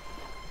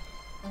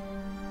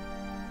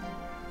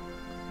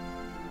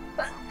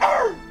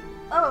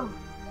 Oh.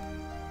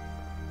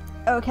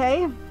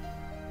 Okay.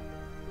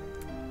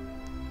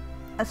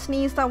 A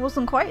sneeze that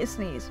wasn't quite a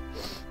sneeze.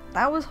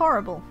 That was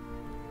horrible.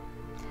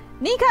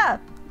 Nika!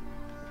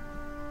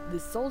 The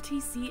salty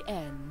sea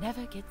air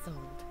never gets old.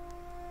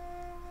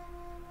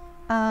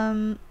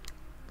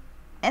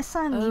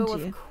 Essa needs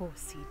you. Of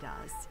course he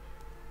does.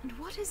 And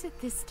what is it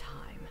this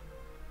time?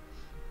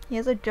 He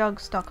has a jug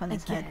stuck on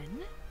his head. Again?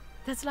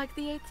 That's like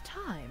the 8th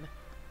time.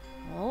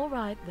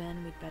 Alright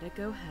then, we'd better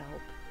go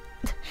help.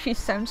 She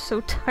sounds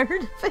so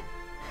tired of it.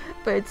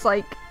 But it's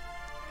like,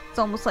 it's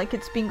almost like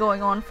it's been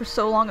going on for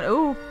so long.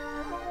 Oh!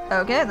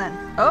 Okay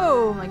then.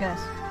 Oh my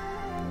goodness.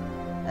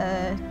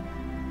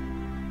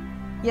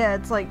 Yeah,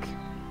 it's like,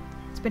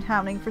 it's been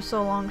happening for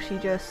so long, she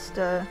just,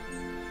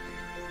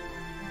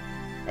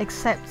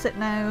 accepts it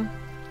now.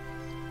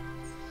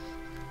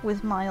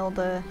 With mild,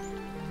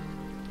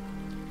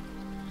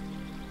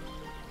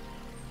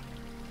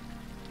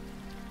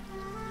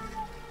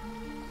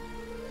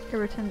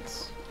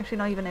 irritants. Actually,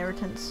 not even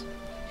irritants.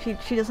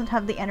 She doesn't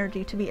have the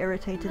energy to be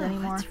irritated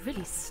anymore. It's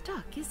really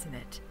stuck, isn't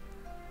it?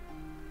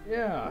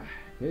 Yeah,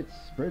 it's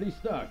pretty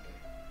stuck.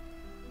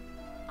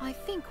 I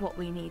think what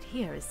we need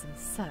here is some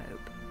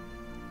soap.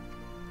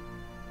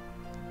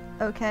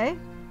 Okay.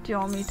 Do you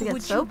want me to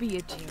get soap? Would you be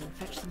a dear and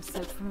fetch some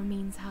soap from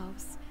Amin's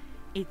house?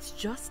 It's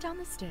just down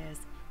the stairs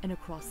and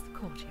across the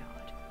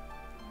courtyard.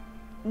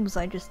 Was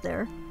I just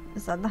there?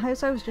 Is that the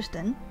house I was just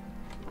in?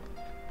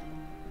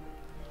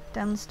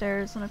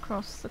 Downstairs and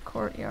across the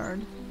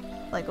courtyard.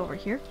 Like over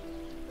here?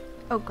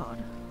 Oh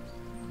god.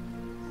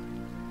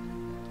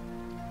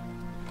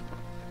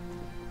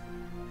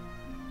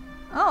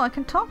 Oh, I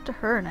can talk to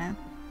her now.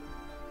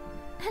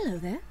 Hello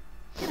there.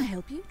 Can I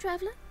help you,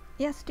 traveller?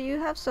 Yes, do you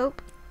have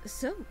soap?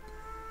 Soap?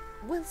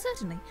 Well,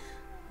 certainly.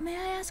 May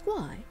I ask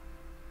why?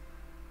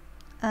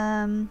 No,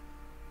 I'm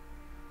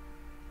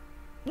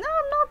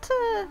not,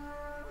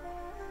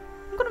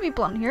 I'm gonna be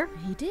blunt here.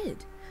 He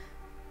did.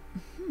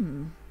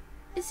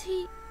 Is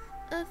he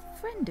a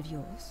friend of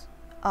yours?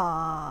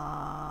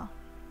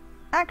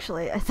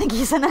 Actually, I think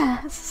he's an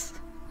ass.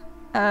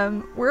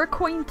 We're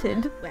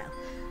acquainted. Well,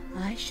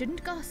 I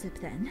shouldn't gossip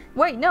then.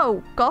 Wait,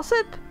 no,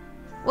 gossip?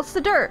 What's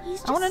the dirt?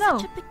 He's I wanna just know.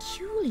 such a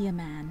peculiar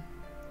man.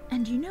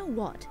 And you know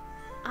what?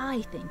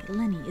 I think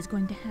Lenny is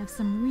going to have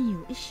some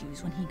real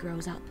issues when he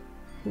grows up.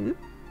 Who?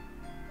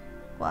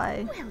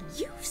 Why? Well,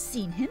 you've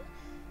seen him.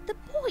 The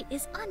boy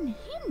is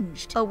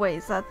unhinged. Oh wait,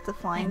 is that the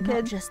flying And kid?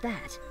 not just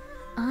that.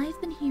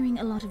 I've been hearing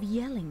a lot of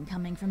yelling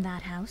coming from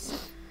that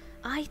house.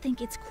 I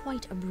think it's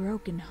quite a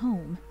broken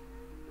home.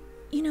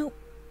 You know,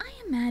 I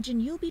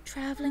imagine you'll be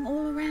traveling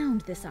all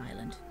around this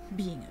island,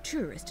 being a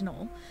tourist and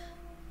all.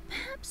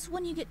 Perhaps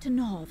when you get to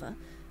Nova,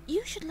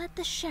 you should let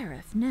the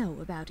sheriff know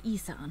about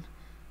Isan.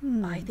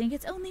 I think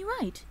it's only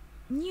right,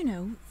 you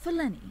know, for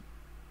Lenny.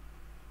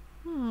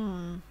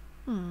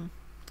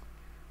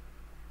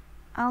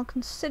 I'll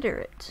consider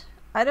it.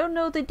 I don't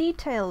know the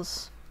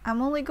details.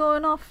 I'm only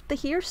going off the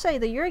hearsay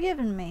that you're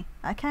giving me.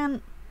 I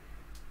can't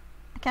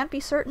be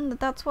certain that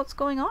that's what's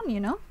going on, you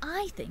know?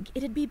 I think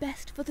it'd be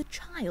best for the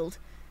child.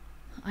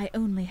 I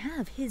only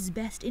have his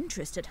best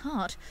interest at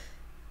heart.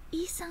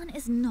 Isan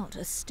is not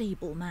a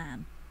stable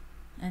man,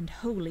 and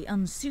wholly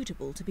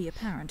unsuitable to be a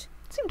parent.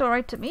 Seemed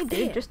alright to me, dude.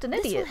 There, Just an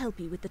this idiot. will help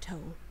you with the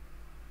toll.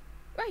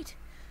 Right.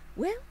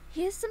 Well,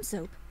 here's some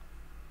soap.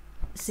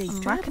 Safe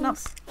I'm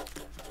travels.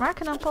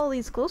 racking up all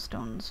these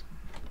glowstones.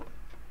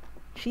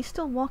 She's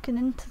still walking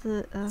into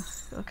the.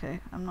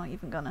 Okay, I'm not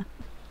even gonna.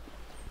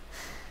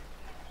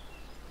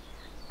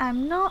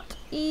 I'm not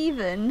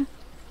even.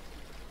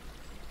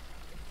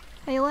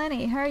 Hey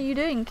Lenny, how are you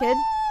doing, kid?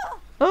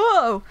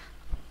 Oh!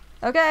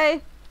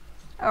 Okay.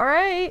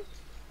 Alright.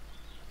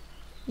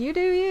 You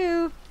do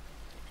you.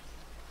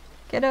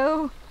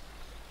 Kiddo.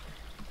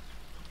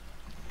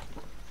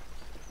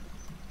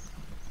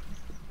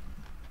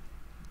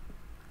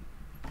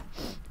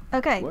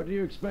 Okay. What do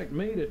you expect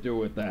me to do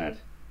with that?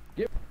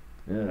 But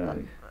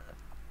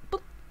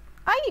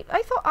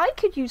I thought I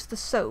could use the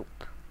soap.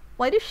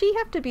 Why does she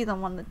have to be the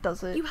one that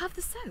does it? You have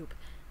the soap.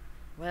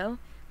 Well,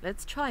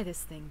 let's try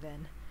this thing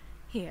then.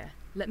 Here,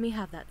 let me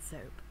have that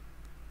soap.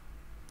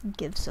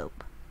 Give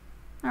soap.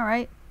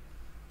 Alright.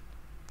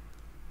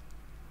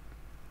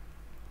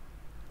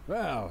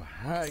 Well,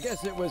 I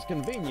guess it was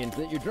convenient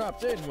that you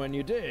dropped in when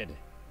you did.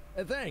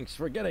 Thanks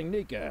for getting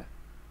Nika.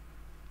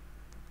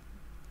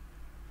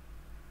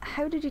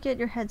 How did you get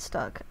your head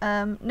stuck?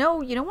 No,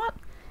 you know what?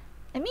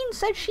 Emine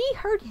said she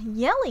heard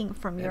yelling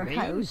from your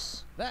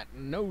house. That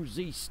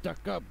nosy,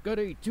 stuck-up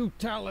goody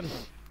two-talon.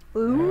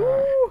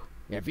 Ooh.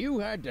 If you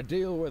had to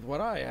deal with what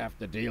I have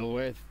to deal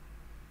with.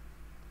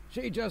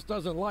 She just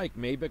doesn't like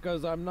me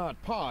because I'm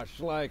not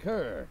posh like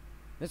her.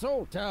 This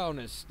whole town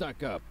is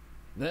stuck up.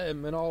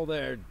 Them and all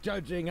their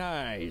judging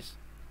eyes.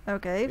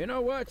 Okay. You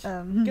know what?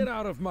 Get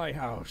out of my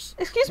house.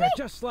 Excuse me?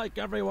 You're just like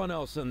everyone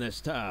else in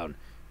this town.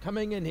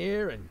 Coming in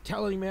here and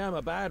telling me I'm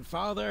a bad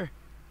father?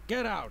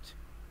 Get out.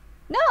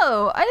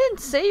 No, I didn't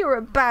say you were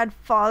a bad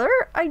father.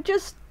 I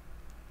just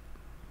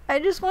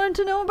wanted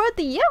to know about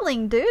the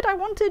yelling, dude. I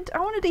wanted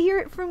to hear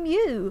it from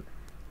you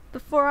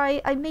before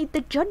I made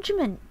the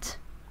judgment.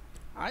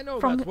 I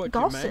know from that's what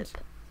gossip. you meant.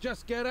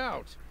 Just get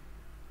out.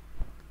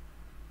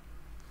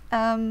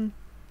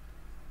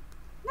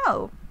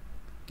 No.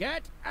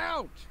 Get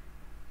out.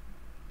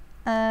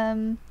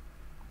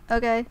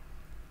 Okay.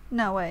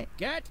 No, wait.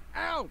 Get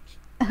out.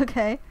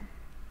 Okay.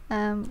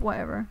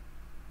 Whatever.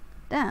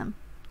 Damn.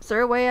 Is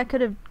there a way I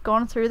could have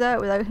gone through that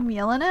without him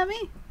yelling at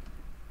me?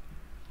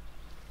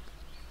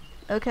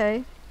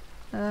 Okay.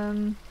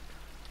 Maybe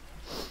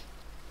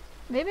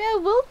I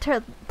will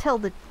tell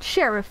the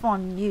sheriff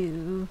on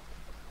you.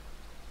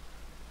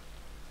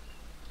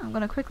 I'm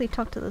gonna quickly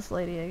talk to this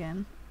lady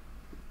again.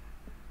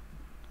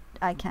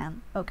 I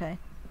can. Okay.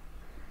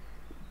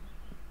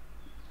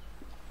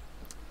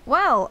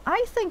 Well,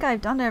 I think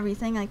I've done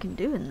everything I can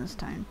do in this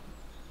town.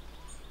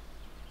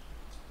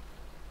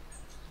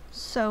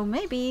 So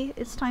maybe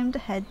it's time to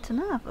head to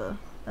Nava.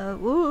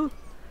 Woo!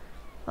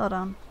 Hold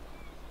on.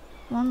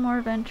 One more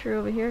adventure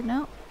over here.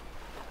 No.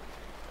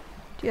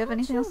 Do you have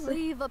anything else?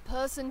 Leave a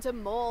person to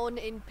mourn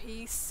in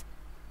peace.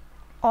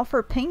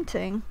 Offer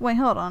painting? Wait,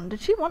 hold on.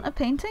 Did she want a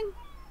painting?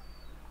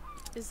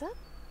 Is that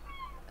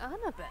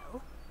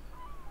Annabelle?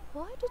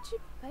 Why did you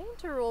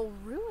paint her all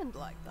ruined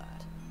like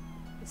that?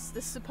 Is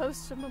this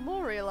supposed to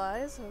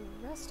memorialize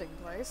a resting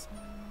place?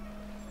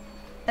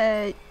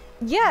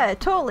 Yeah,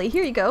 totally.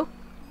 Here you go.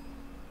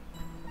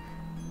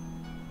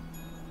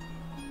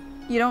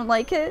 You don't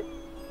like it?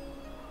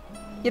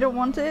 You don't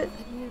want it?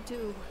 Then you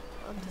do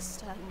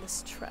understand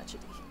this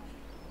tragedy.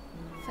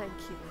 Thank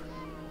you.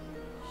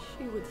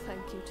 She would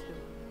thank you too,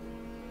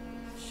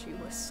 if she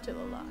were still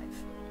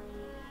alive.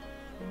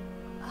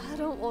 I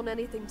don't want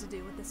anything to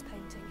do with this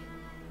painting.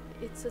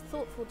 It's a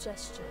thoughtful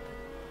gesture.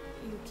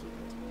 You keep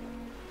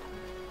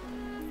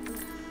it.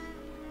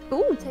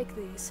 Ooh. Take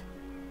these.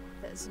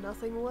 There's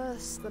nothing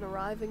worse than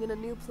arriving in a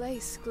new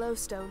place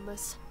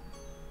glowstoneless.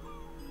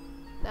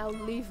 Now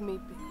leave me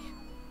be.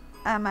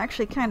 I'm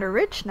actually kind of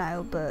rich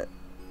now, but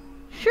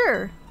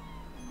sure.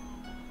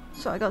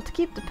 So I got to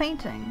keep the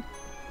painting.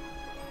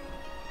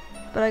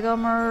 But I got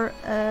more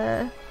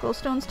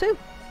glowstones too.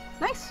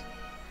 Nice.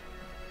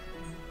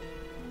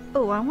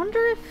 Oh, I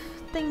wonder if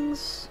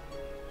things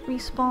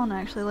respawn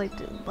actually.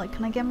 Like,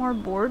 can I get more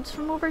boards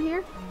from over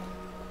here?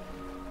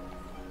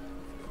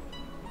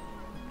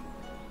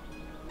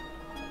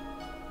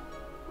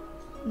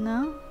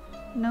 No?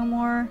 No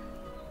more?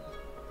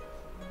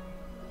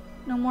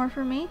 No more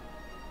for me?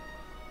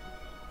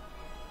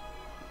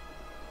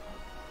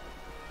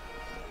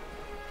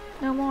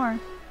 No more.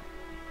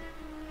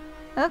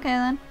 Okay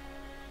then.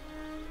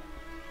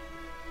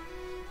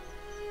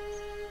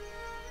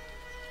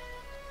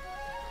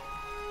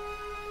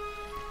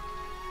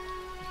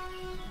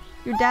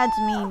 Your dad's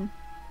mean.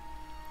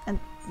 And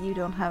you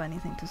don't have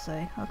anything to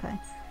say. Okay.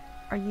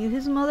 Are you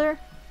his mother?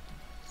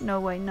 No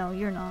way, no,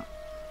 you're not.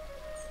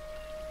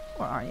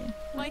 Or are you?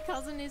 My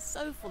cousin is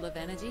so full of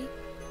energy.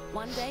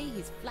 One day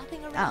he's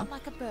flapping around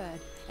like a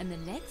bird, and the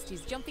next he's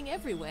jumping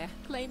everywhere,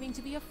 claiming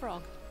to be a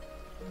frog.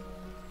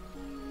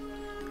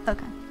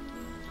 Okay.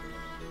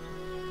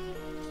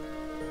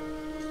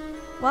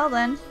 Well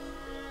then.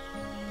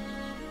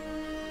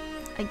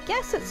 I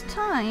guess it's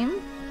time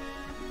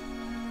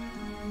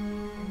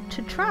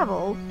to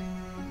travel.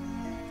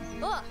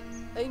 Ah,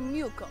 a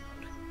newcomer.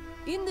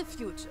 In the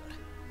future,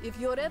 if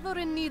you're ever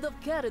in need of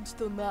carriage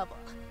to Nava,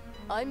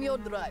 I'm your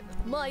driver.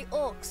 My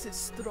ox is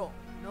strong,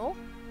 no?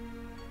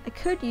 I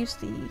could use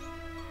the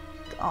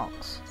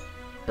ox,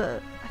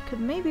 but I could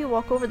maybe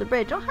walk over the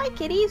bridge. Oh, hi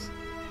kitties!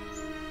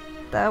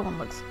 That one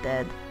looks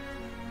dead.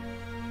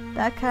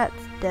 That cat's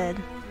dead.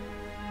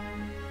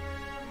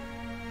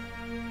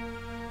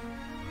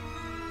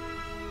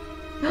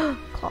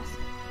 Cloth.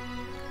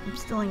 I'm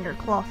stealing your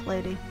cloth,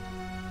 lady.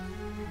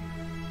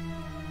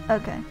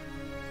 Okay.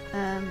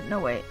 No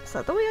wait. Is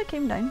that the way I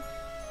came down?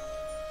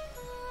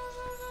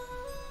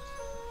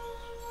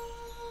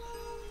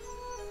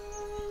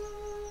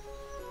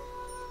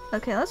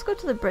 Okay, let's go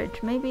to the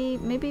bridge. Maybe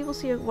we'll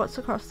see what's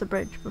across the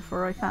bridge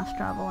before I fast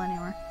travel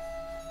anywhere.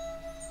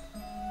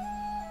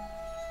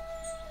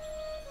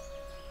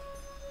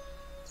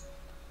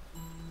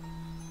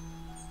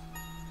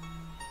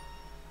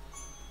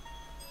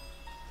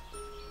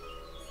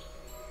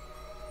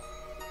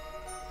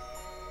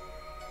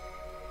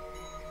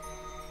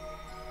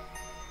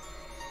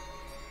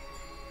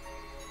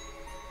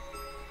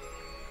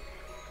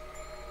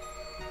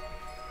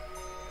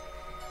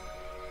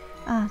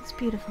 Ah, it's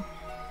beautiful.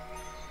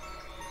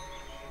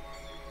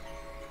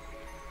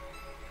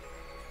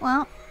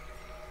 Well,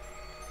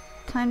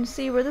 time to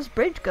see where this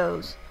bridge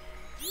goes.